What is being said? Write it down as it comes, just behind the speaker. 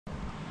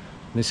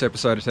In this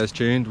episode of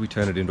Tastuned, we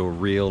turn it into a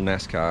real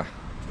Nascar,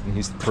 and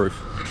here's the proof.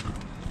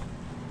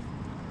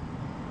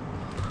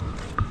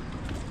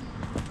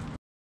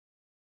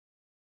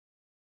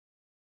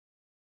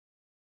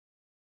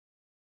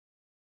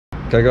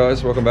 Okay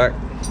guys, welcome back.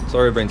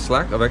 Sorry I've been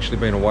slack. I've actually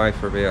been away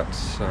for about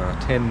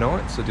 10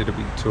 nights. I did a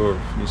big tour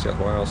of New South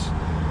Wales.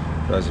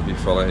 Those of you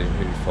who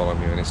follow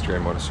me on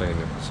Instagram might have seen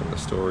some of the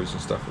stories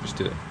and stuff. I just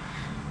did it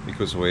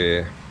because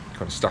we're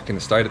kind of stuck in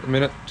the state at the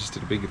minute. Just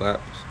did a big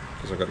lap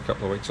because I got a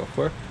couple of weeks off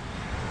work.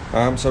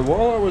 So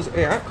while I was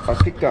out, I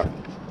picked up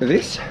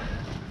this.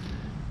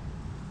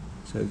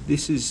 So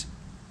this is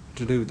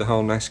to do with the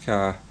whole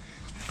NASCAR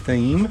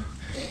theme.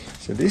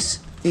 So this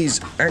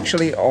is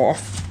actually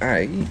off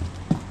a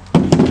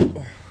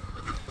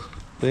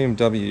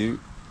BMW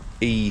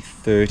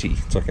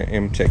E30. It's like an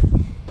M-Tech,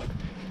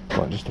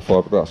 like just a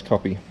fiberglass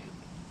copy.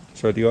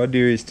 So the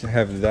idea is to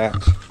have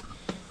that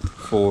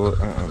for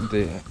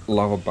the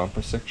lower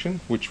bumper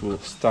section, which will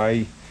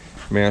stay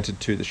mounted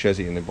to the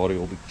chassis, and the body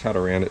will be cut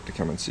around it to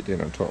come and sit down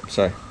on top.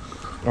 So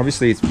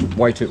obviously it's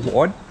way too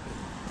wide.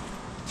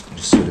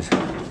 Just sort of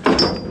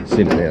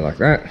sit it there like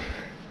that.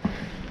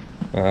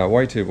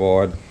 Way too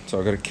wide. So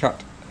I've got to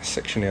cut a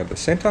section out of the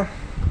centre.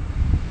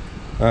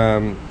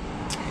 I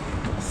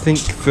think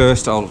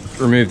first I'll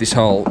remove this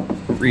whole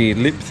rear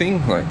lip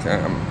thing, like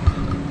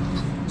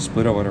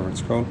split or whatever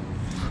it's called,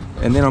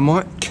 and then I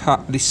might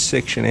cut this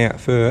section out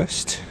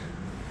first,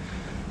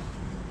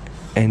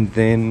 and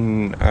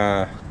then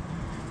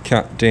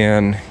cut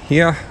down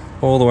here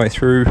all the way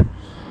through,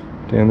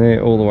 down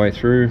there all the way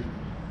through,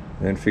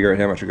 and then figure out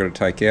how much I've got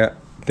to take out.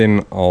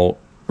 Then I'll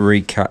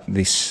recut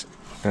this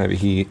over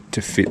here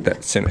to fit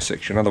that centre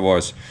section.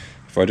 Otherwise,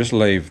 if I just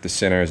leave the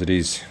centre as it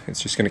is,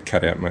 it's just going to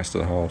cut out most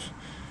of the holes.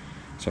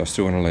 So I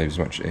still want to leave as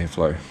much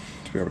airflow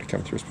to be able to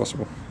come through as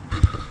possible.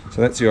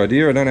 So that's the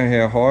idea. I don't know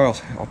how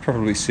high. I'll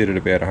probably sit at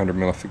about 100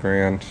 mil off the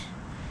ground,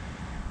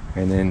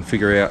 and then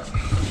figure out,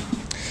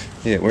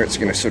 yeah, where it's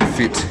going to sort of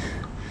fit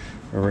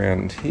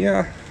around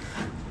here,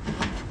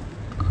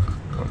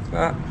 like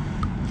that.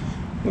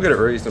 We'll get it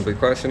reasonably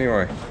close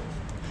anyway.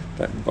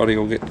 That body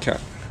will get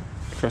cut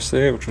across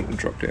there, which will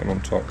drop down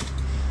on top.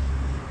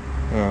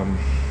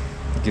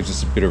 It gives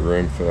us a bit of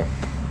room for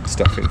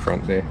stuff in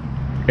front there.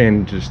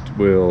 And just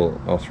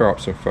I'll throw up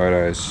some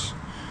photos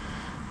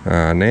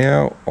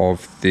now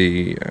of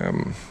the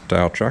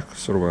DaleTruck,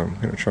 sort of what I'm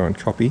going to try and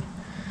copy.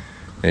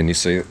 And you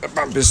see the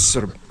bumpers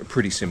sort of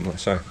pretty similar.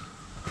 So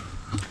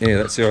yeah,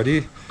 that's the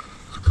idea.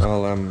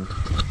 I'll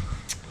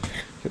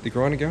get the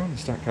grinder going and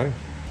start cutting.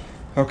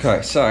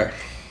 Okay, so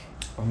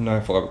I'm no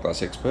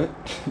fiberglass expert,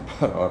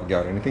 but I'll have a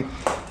go at anything.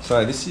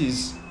 So this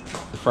is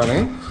the front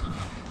end.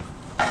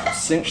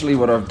 Essentially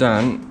what I've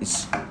done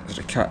is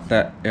to cut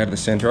that out of the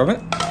centre of it.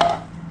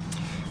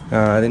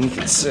 Then you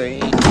can see,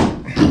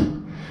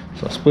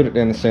 so I split it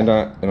down the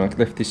centre, and I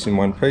left this in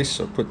one piece,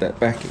 so I put that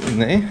back in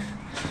there.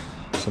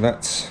 So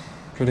that's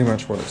pretty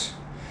much what it's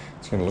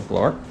going to look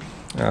like.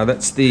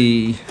 That's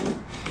the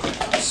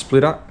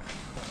splitter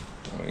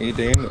ear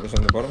dam that was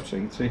on the bottom, so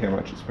you can see how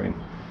much it's been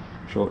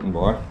shortened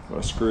by. But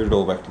I screwed it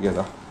all back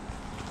together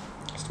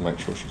just to make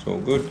sure she's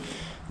all good.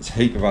 There's a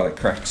heap of other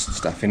cracks and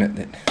stuff in it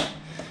that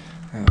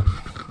I'm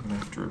going to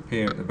have to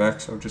repair at the back,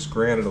 so I've just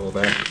ground it all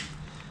back.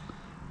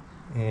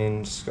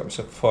 And just got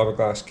myself a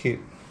fiberglass kit.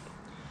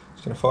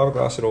 Just going to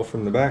fiberglass it all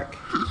from the back,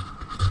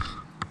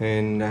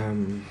 and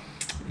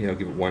yeah, I'll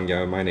give it one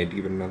go. I may need to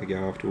give it another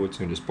go afterwards,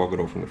 and just bog it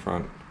all from the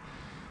front,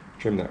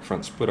 trim that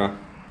front splitter,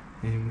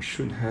 and we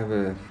should have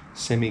a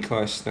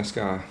semi-close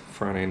NASCAR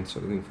front end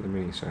sort of thing for the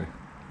Mini. So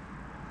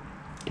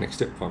next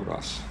step,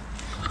 fiberglass.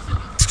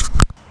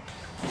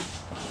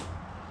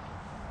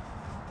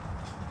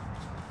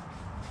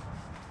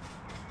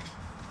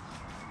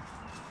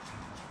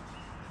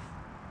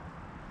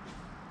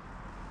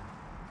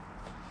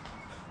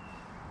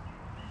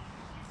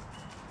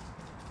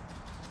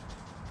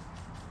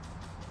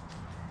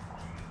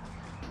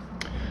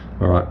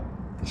 Alright,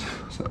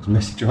 so that was a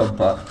messy job,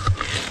 but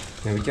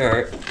there we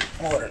go.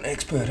 What an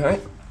expert, eh?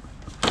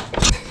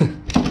 So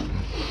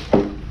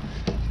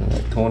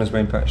that corner's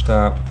been patched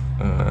up,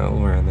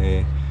 all around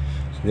there.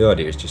 So the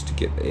idea is just to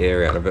get the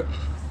air out of it,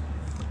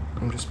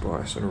 and just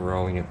by sort of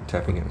rolling it and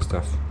tapping it and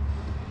stuff.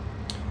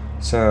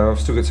 So I've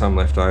still got some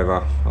left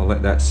over. I'll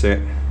let that set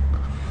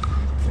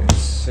and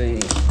see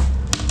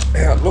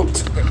how it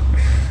looks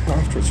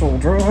after it's all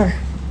dry.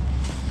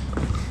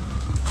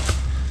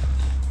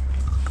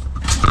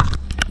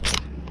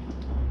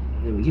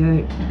 There we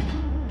go.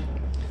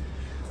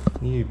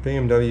 New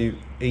BMW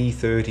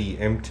E30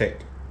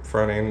 M-Tech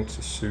front end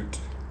to suit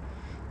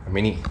a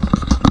Mini.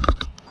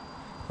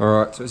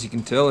 Alright, so as you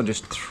can tell, I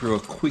just threw a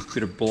quick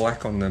bit of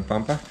black on the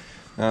bumper.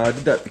 I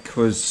did that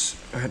because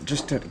I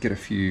just had to get a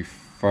few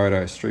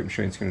photos. Street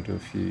Machine's going to do a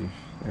few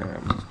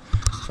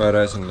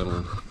photos and a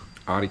little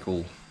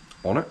article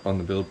on it, on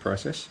the build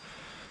process.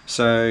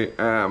 So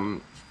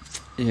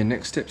yeah,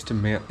 next step's to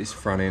mount this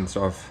front end.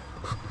 So I've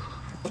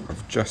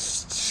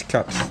just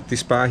cut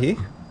this bar here,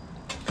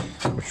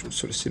 which will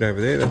sort of sit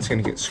over there. That's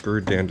going to get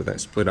screwed down to that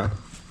splitter.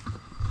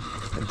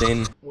 and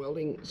then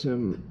welding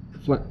some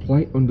flat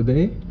plate onto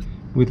there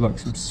with like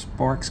some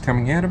spikes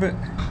coming out of it,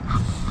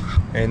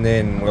 and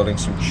then welding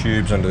some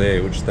tubes under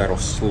there, which that'll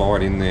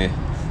slide in there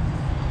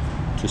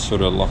to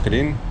sort of lock it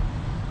in.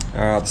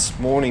 This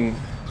morning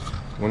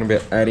I went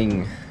about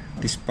adding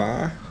this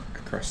bar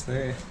across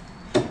there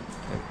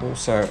and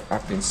also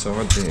up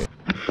inside there.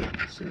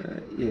 So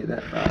yeah,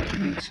 that bar,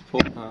 big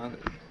support bar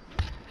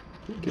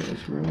that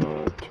goes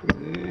right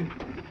through there.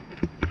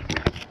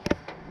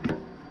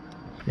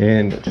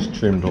 And I just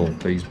trimmed all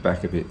these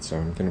back a bit, so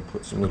I'm going to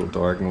put some little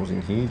diagonals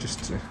in here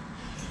just to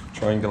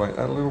triangulate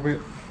that a little bit.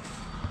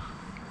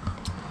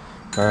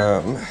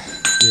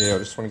 Yeah, I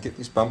just want to get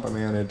this bumper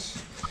mounted.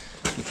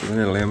 It's going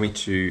to allow me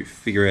to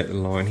figure out the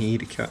line here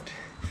to cut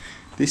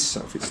this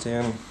so it fits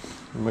down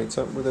and meets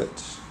up with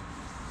it.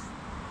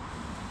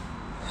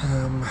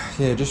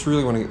 Yeah, just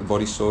really want to get the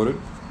body sorted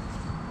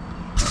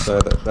so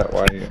that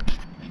way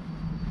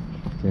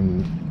I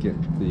can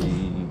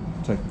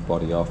take the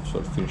body off,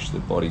 sort of finish the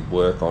body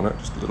work on it,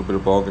 just a little bit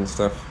of bog and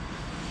stuff,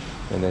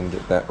 and then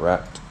get that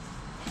wrapped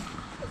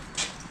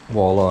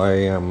while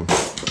I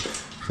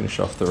finish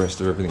off the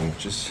rest of everything,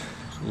 which is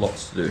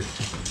lots to do,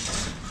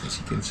 as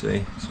you can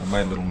see. So I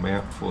made a little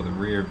mount for the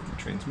rear of the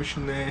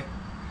transmission there,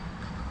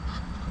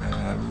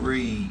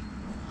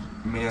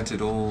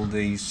 remounted all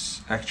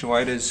these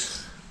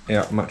actuators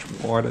out much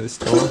wider this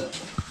time,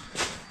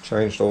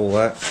 changed all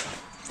that.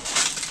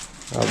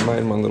 I've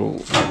made my little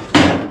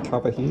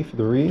cover here for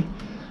the rear,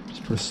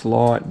 just put a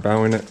slight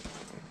bow in it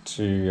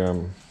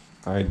to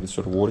aid with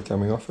sort of water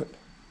coming off it.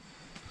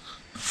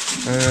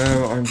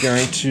 I'm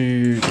going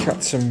to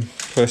cut some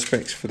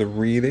perspex for the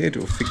rear there,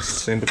 do a fixed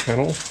centre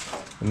panel,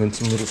 and then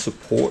some little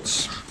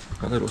supports,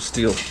 little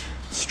steel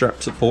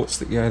strap supports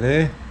that go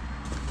there,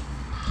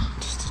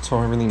 just to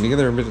tie everything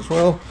together a bit as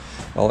well.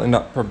 I'll end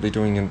up probably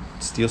doing a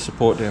steel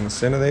support down the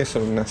centre there,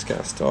 sort of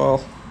Nascar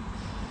style.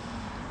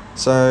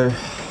 So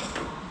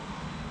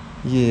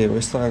yeah,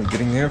 we're starting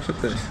getting there.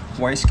 Put the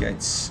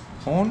wastegates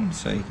on,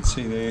 so you can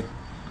see there,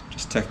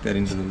 just tack that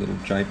into the little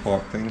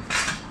J-pipe thing.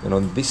 And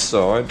on this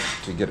side,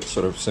 to get it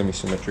sort of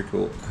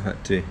semi-symmetrical, I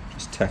had to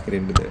just tack it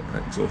into the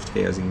exhaust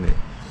housing there.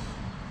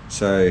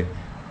 So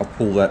I'll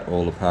pull that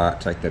all apart,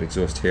 take that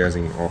exhaust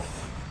housing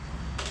off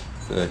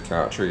the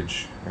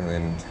cartridge, and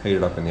then heat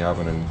it up in the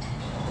oven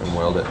and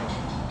weld it.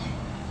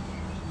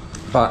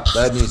 But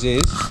bad news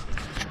is,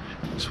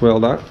 it's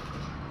weld up.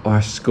 I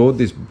scored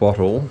this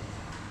bottle.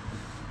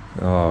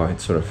 Oh,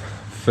 it sort of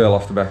fell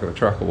off the back of the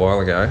truck a while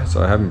ago,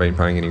 so I haven't been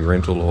paying any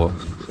rental or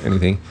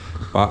anything.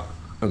 But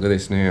look at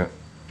this now.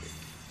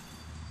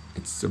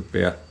 It's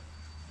about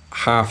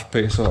half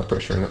PSI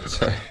pressure in it,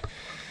 so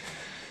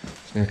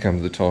it's now come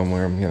to the time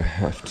where I'm going to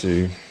have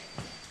to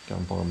go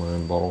and buy my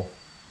own bottle.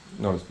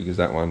 Not as big as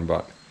that one,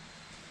 but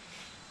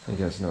I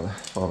think it's another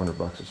 $500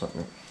 or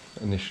something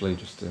initially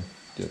just to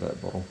get that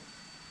bottle.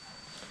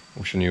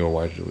 Wish I knew a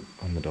way to do it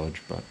on the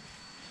Dodge, but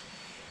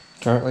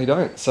currently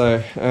don't.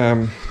 So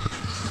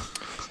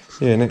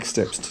yeah, next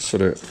steps to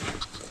sort of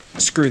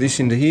screw this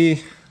into here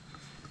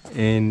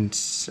and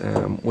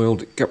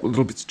weld a couple of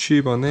little bits of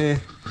tube on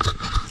there.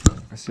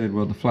 I said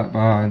weld the flat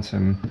bar and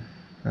some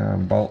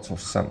bolts or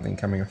something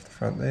coming off the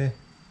front there,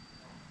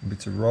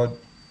 bits of rod,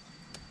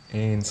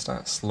 and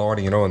start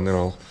sliding it on. Then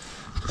I'll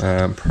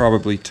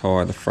probably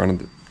tie the front of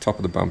the top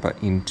of the bumper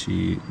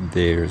into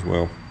there as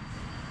well,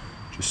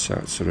 just so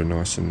it's sort of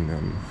nice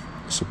and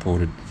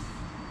supported.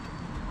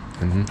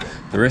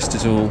 The rest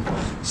is all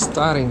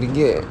starting to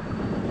get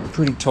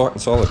pretty tight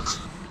and solid.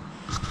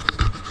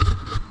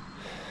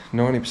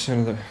 90%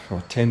 of the,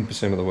 or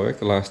 10% of the work,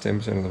 the last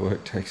 10% of the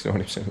work takes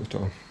 90% of the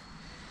time.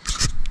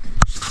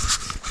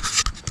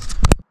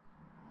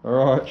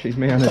 Alright, she's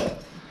mounted.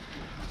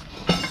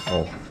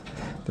 Oh,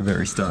 the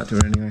very start to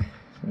it anyway.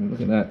 So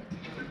look at that.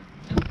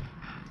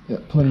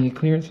 Got plenty of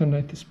clearance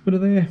underneath the splitter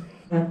there.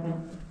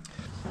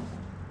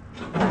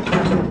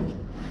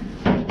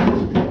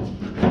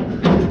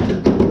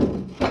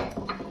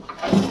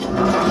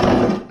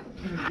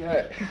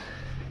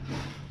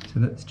 So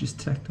that's just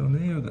tacked on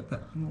there. I've got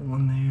that little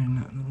one there and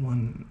that little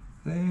one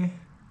there.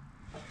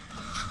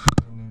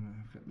 And then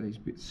I've got these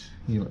bits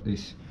here like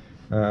this.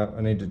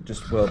 I need to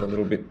just weld a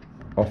little bit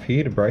off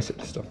here to brace it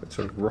to stop it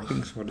sort of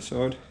rocking side to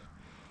side.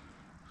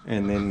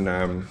 And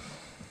then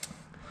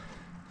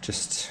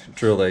just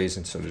drill these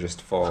and sort of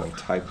just file and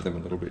tape them a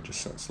little bit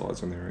just so it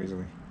slides on there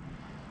easily.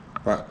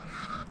 But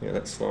yeah,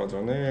 that slides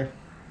on there.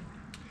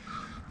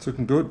 It's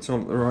looking good, it's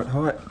on at the right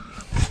height.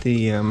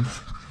 The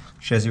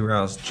chassis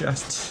rails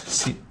just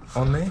sit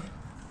on there.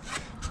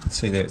 You can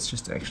see there it's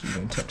just actually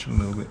been touching a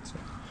little bit. So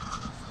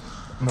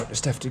I might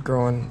just have to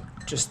grind,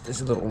 just there's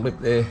a little lip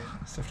there,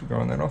 just have to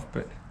grind that off.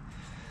 But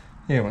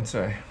yeah, once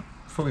I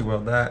fully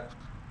weld that,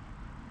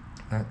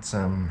 that's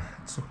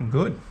it's looking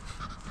good.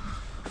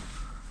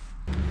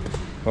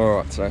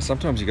 Alright, so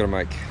sometimes you got to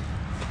make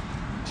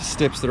just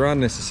steps that are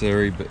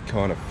unnecessary but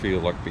kind of feel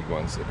like big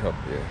ones that help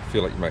you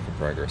feel like you're making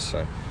progress.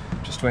 So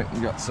just went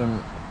and got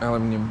some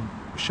aluminium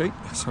sheet.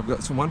 So I've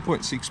got some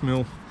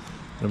 1.6mm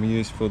that I'm going to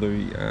use for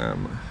the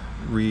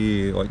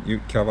rear like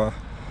ute cover,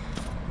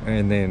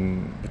 and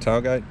then the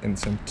tailgate, and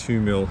some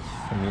 2mm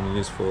I'm going to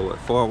use for like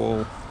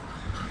firewall,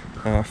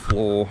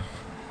 floor,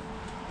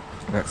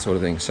 that sort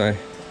of thing. So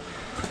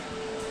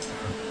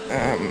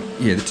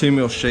yeah, the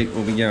 2mm sheet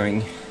will be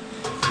going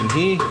in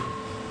here,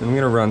 and I'm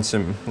going to run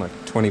some like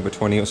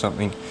 20x20 or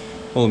something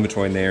all in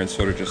between there and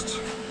sort of just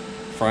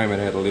frame it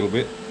out a little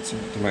bit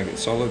to make it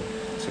solid.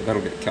 So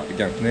that'll get cut the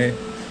gunk there,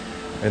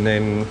 and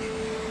then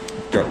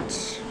I've got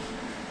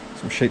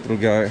some sheet that'll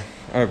go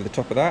over the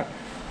top of that,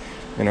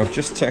 and I've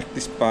just tacked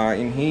this bar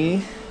in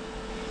here,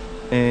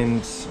 and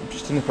I'm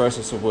just in the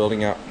process of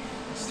welding up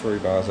these 3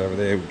 bars over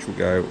there, which will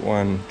go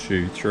 1,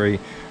 2, 3,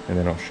 and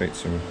then I'll sheet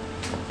some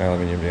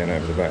aluminium down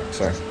over the back.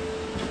 So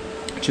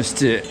just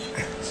to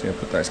see, I'll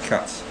put those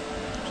cuts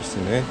just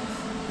in there,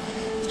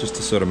 just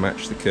to sort of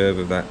match the curve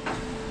of that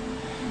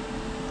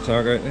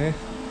tailgate there.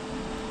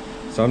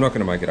 So I'm not going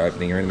to make it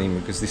opening or anything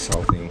because this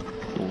whole thing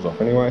pulls off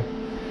anyway.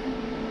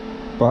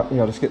 But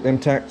yeah, I'll just get them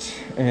tacked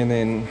and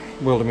then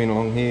weld them in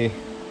along here,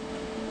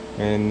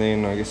 and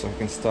then I guess I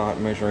can start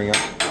measuring up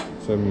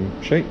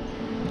some sheet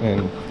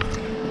and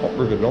hot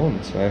rivet it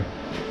on. So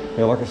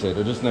yeah, like I said,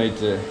 I just need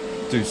to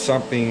do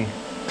something.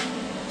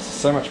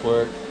 So much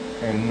work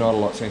and not a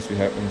lot seems to be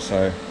happening,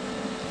 so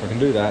if I can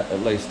do that, at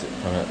least it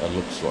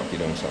looks like you're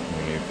doing something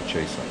when you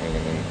achieve something,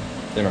 and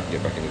then I can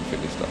get back into the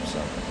fiddly stuff. So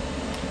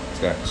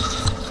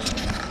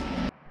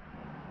let's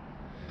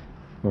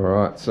go.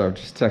 Alright, so I've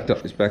just tacked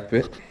up this back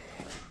bit.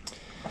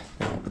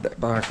 Put that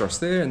bar across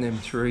there, and then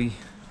 3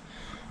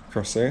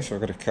 across there. So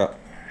I've got to cut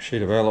a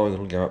sheet of alloy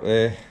that'll go up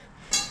there.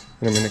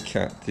 And I'm going to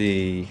cut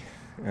the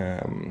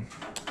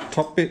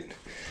top bit.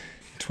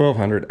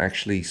 1200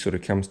 actually sort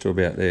of comes to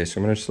about there, so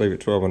I'm going to just leave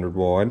it 1200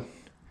 wide,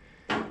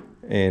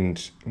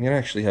 and I'm going to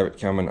actually have it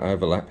come and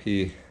overlap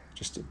here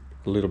just a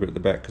little bit at the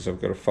back, because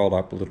I've got to fold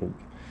up a little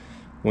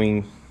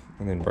wing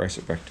and then brace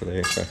it back to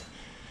there. So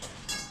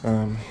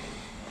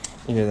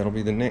yeah, that'll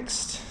be the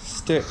next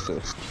step. The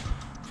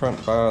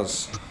front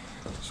bars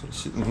sort of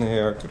sitting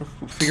there. I've got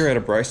to figure out a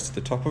brace to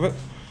the top of it.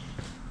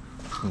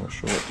 I'm not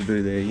sure what to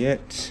do there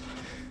yet.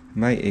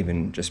 May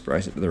even just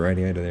brace it to the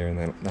radiator there, and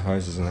then the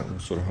hoses and that will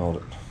sort of hold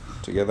it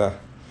together.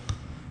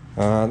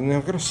 Now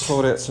I've got to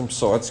sort out some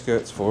side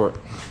skirts for it,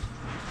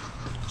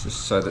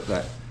 just so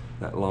that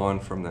that line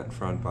from that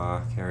front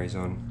bar carries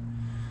on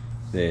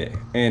there,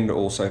 and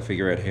also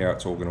figure out how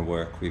it's all going to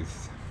work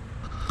with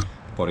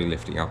body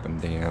lifting up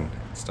and down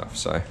and stuff.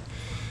 So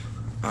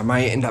I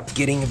may end up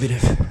getting a bit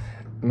of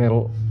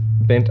metal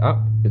bent up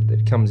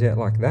that comes out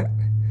like that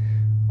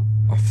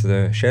off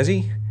the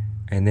chassis,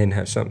 and then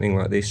have something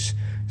like this,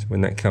 so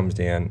when that comes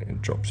down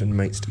it drops and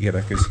meets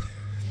together, because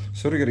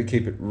sort of got to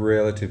keep it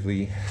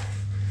relatively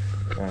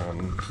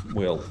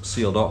well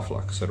sealed off,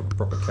 like sort of a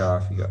proper car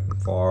if you got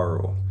fire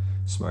or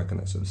smoke and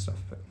that sort of stuff.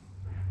 But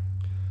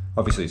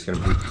obviously it's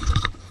going to be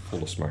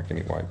full of smoke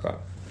anyway, but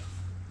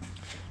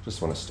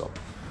just want to stop,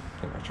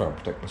 try and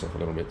protect myself a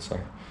little bit. So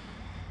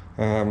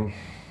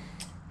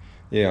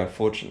yeah,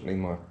 unfortunately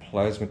my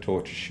plasma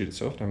torch has shit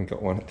itself. I haven't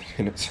got one at the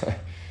minute, so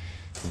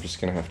I'm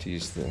just going to have to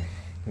use the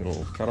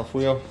little cut-off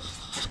wheel.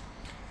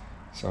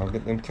 So I'll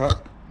get them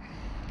cut,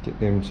 get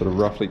them sort of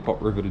roughly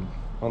pop riveted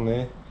on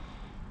there,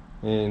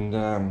 and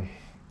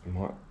it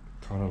might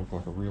kind of look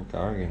like a real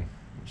car again.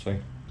 We'll see.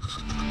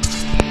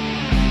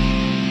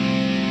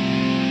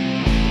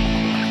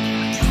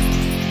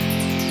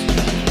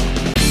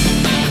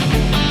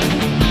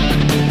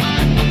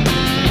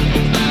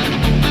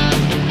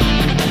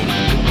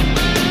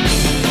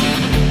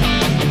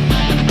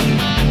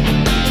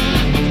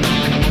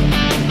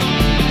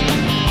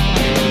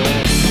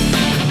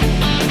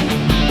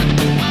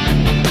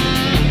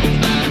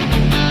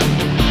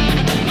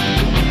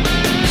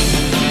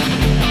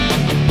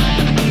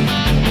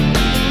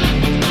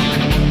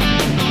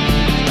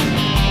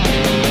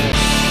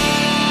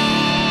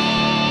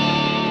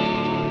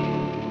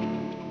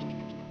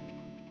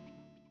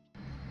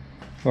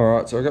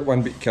 Alright, so I've got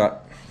one bit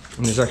cut,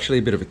 and there's actually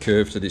a bit of a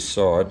curve to this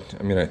side.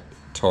 I'm going to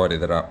tidy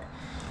that up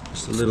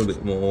just a little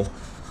bit more,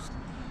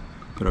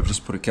 but I've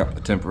just put a couple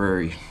of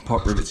temporary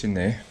pipe rivets in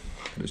there.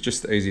 But it's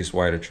just the easiest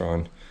way to try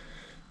and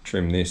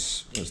trim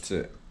this, was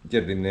to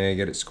get it in there,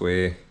 get it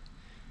square,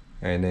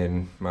 and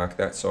then mark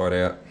that side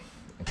out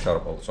and cut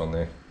it while it's on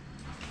there.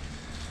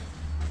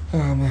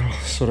 That'll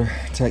sort of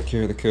take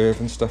care of the curve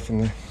and stuff in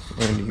the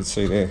end. You can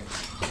see there,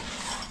 I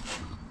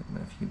don't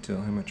know if you can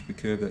tell how much of a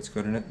curve that's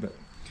got in it, but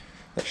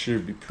that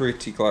should be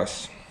pretty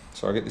close.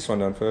 So I'll get this one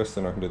done first,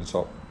 then I can do the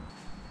top.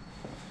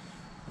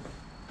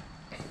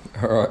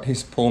 Alright,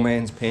 here's poor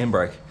man's pan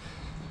brake.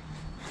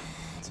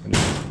 So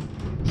just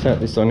sat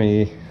this on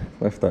here,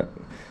 left that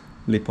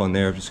lip on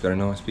there. I've just got a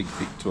nice big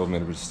thick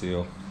 12mm of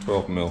steel,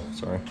 12mm,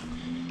 sorry.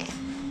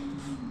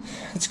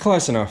 It's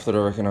close enough that I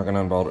reckon I can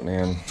unbolt it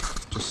now and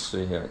just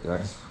see how it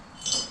goes.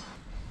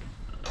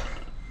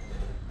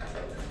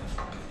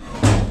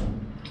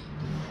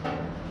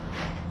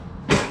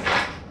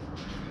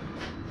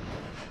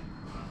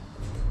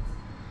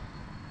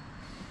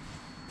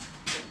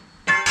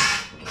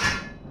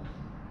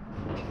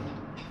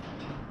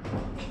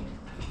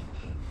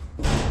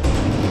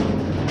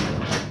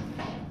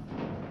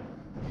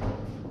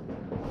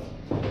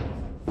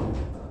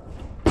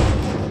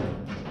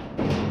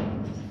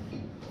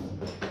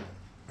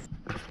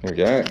 we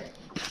go.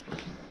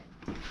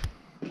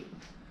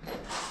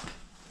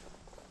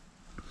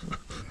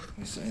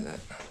 You see that?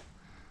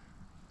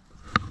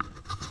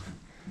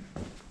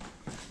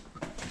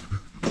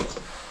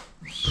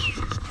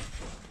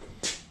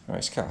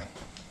 Race car.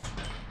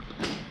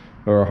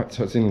 Alright,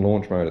 so it's in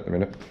launch mode at the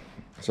minute.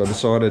 So I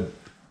decided,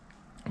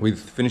 with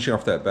finishing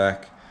off that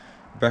back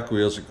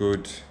wheels are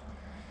good.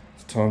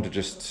 It's time to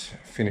just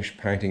finish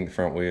painting the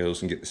front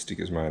wheels and get the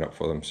stickers made up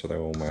for them so they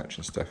all match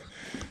and stuff.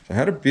 So I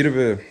had a bit of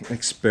an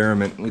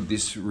experiment with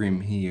this rim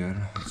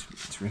here.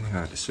 It's really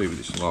hard to see with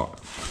this light.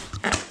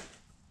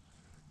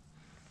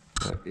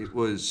 But it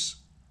was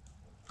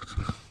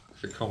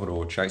the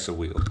Commodore Chaser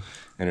wheel,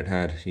 and it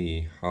had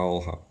here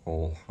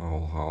hole.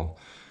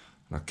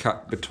 And I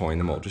cut between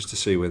them all just to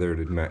see whether it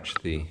would match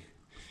the.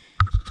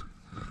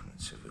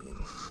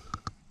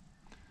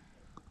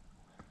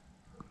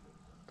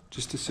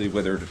 Just to see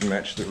whether it would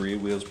match the rear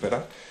wheels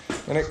better,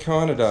 and it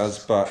kind of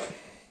does, but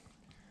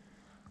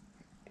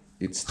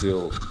it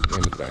still, at the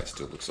end of the day, it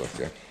still looks like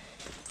a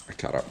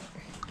cut up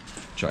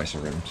Chaser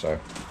rim. So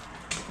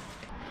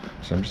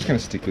I'm just going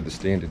to stick with the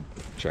standard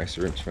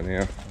Chaser rims for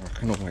now. I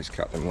can always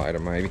cut them later,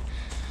 maybe.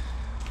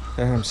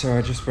 So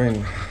I've just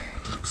been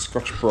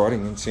scotch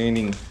brighting and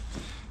sanding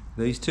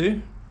these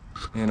two,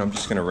 and I'm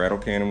just going to rattle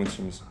can them with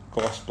some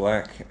gloss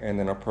black, and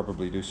then I'll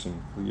probably do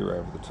some clear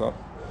over the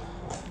top.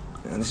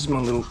 And this is my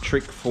little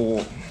trick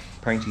for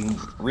painting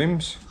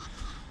rims.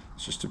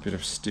 It's just a bit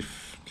of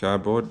stiff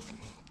cardboard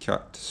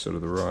cut to sort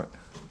of the right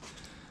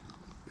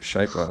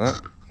shape like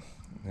that,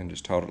 and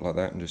just hold it like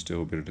that and just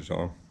do a bit at a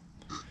time.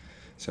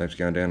 Saves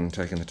going down and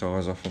taking the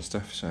tyres off and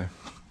stuff. So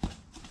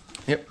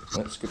yep,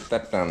 let's get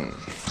that done.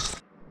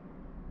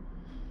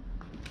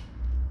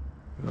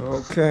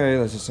 Okay,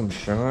 those are some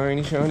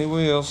shiny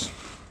wheels.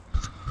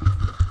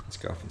 Let's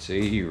go up and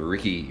see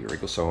Ricky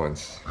Wriggle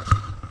Signs.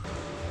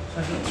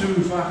 I've got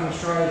 2 fucking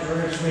Australians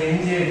racing me in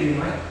India, do you,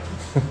 mate?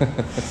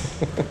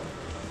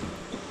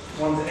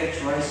 One's an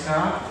ex-race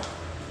car,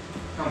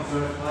 come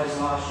first place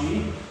last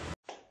year.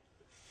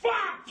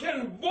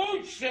 Fucking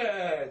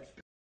bullshit!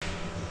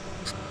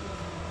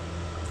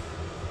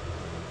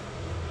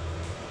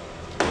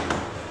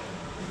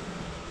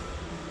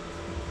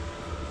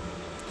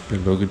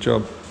 Did a good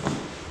job.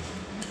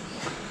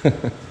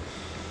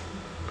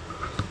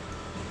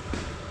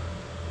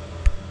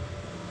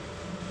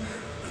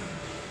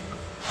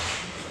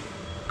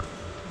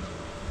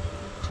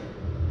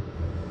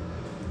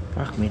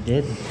 Fuck me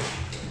dead.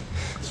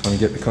 Just want to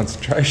get the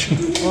concentration.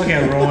 Look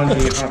how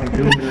Ryan's here fucking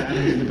doing that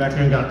in the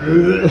background going,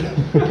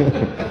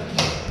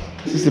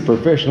 This is a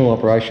professional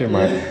operation,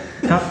 mate.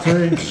 cut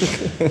to,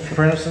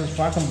 apprentices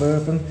fucking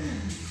burping.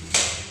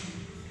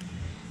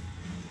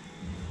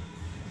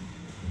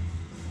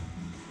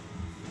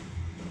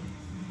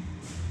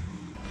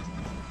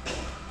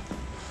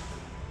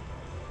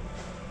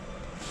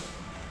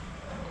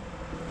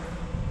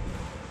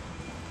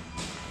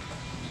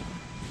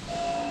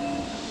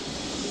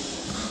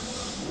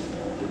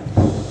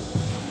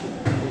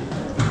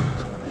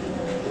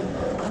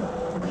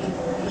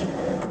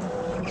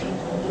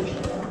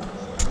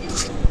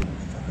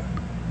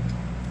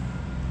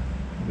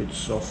 A bit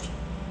soft.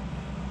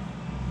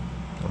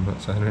 I'm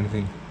not saying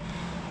anything.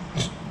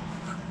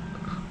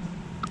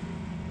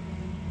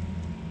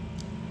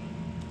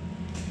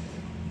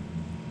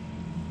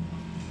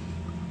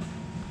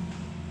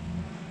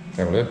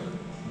 That'll do.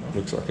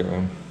 Looks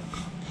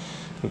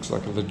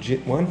like a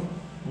legit one.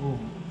 Ooh,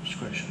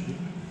 scratch a bit.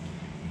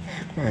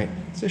 Fuck, mate,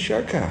 it's a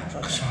show car.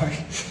 Fuck, sorry.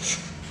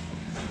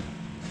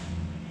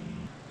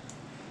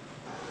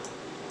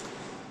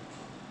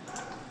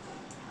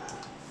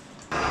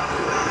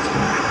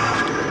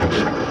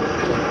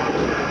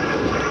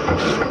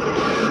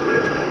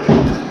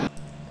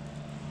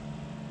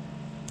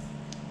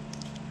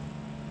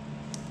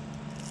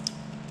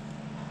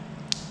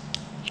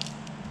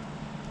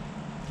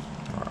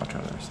 Alright, I'll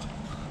try the rest.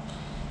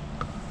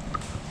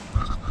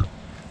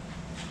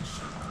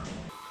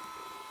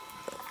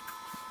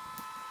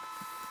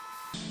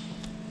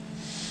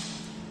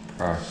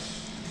 Oh. I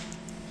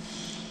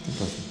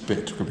bet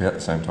it took about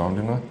the same time,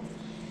 didn't I?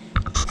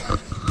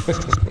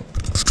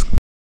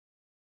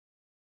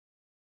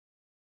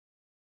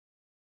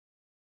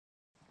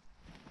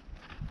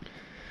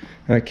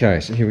 Okay,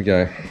 so here we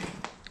go.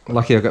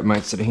 Lucky I've got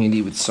mates that are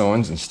handy with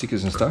signs and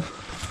stickers and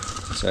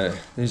stuff. So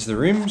there's the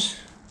rims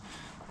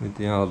with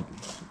the old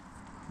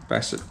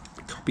Bassett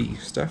copy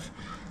stuff.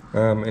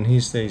 And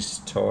here's these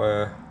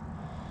tyre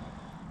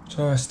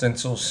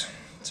stencils.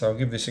 So I'll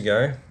give this a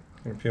go. I'm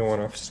gonna peel one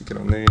off, stick it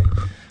on there.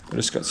 I've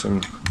just got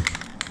some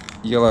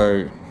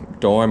yellow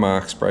dye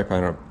mark spray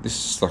paint on.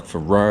 This is like for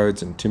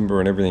roads and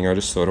timber and everything. I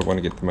just thought I want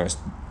to get the most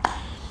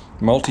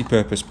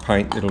multi-purpose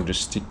paint that'll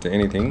just stick to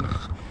anything.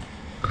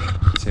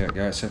 See how it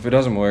goes. So if it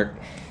doesn't work,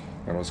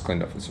 I was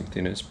cleaned up with some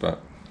thinners,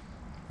 but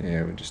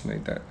yeah, we just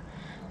need that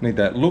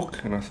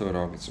look, and I thought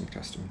I'll get some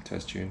custom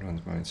Tastuned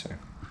ones made. So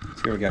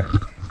here we go.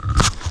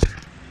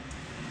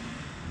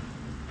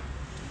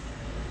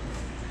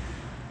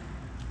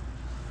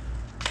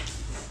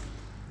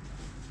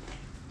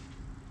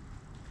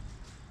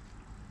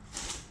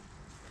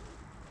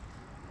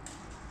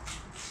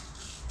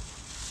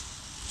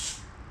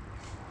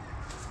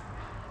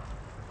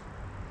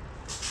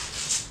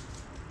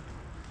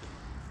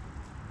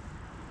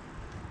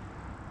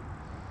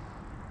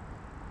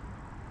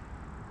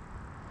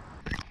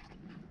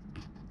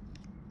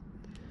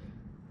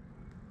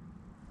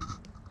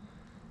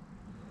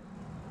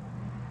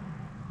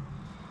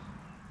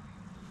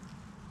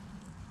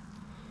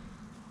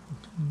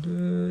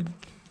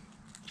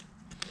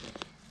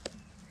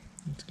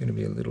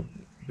 to be a little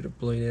bit of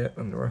bleed out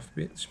on the rough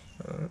bits,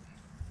 but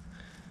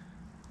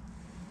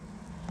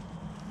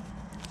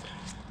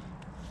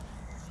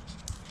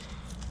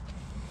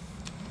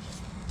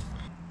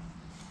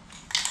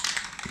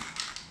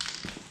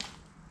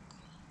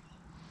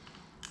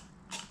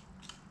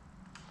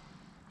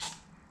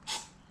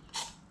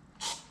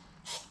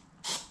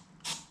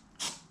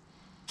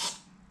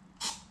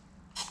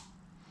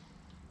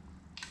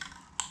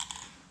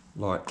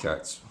light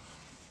coats.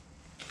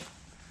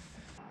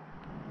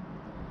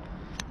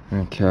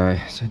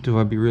 Okay, so do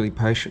I be really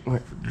patient,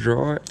 wait for it to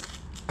dry?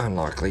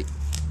 Unlikely.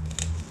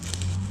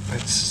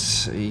 Let's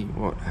see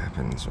what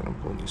happens when I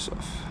pull this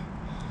off.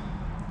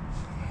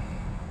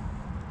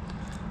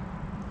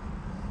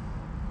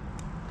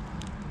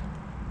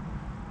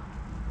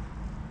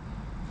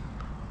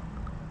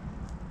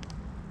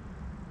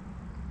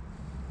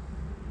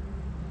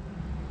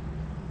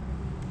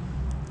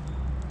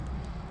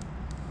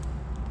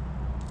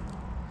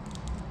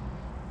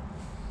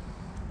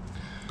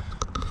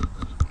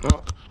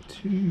 Not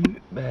too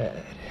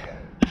bad.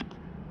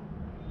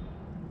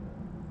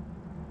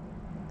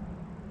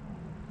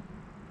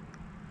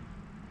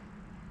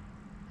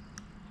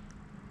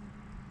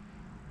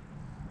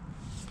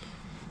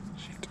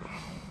 Shit.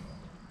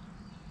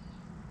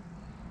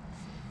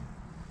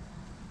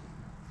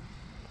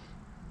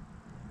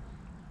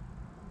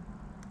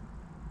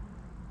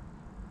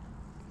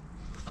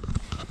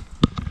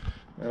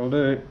 That'll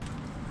do.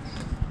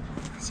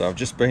 So I've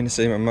just been to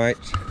see my mate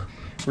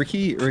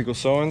Ricky at Regal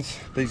Signs.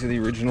 These are the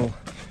original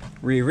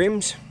rear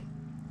rims.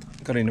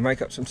 Got him to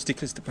make up some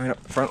stickers to paint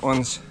up the front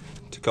ones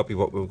to copy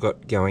what we've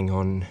got going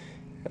on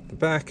at the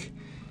back.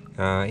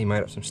 He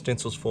made up some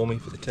stencils for me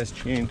for the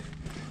Tastuned.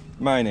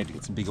 May need to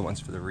get some bigger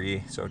ones for the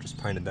rear, so I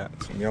just painted that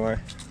with some yellow.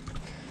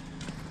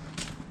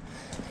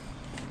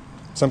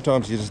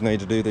 Sometimes you just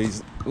need to do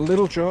these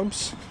little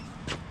jobs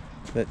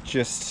that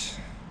just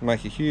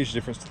make a huge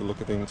difference to the look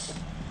of things.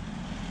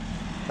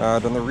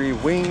 Done the rear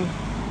wing.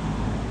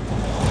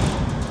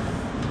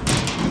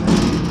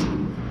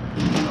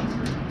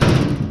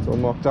 It's all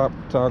mocked up,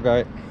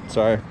 tailgate.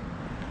 So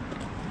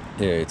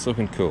yeah, it's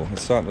looking cool.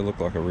 It's starting to look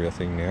like a real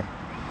thing now.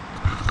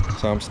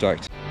 So I'm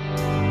stoked.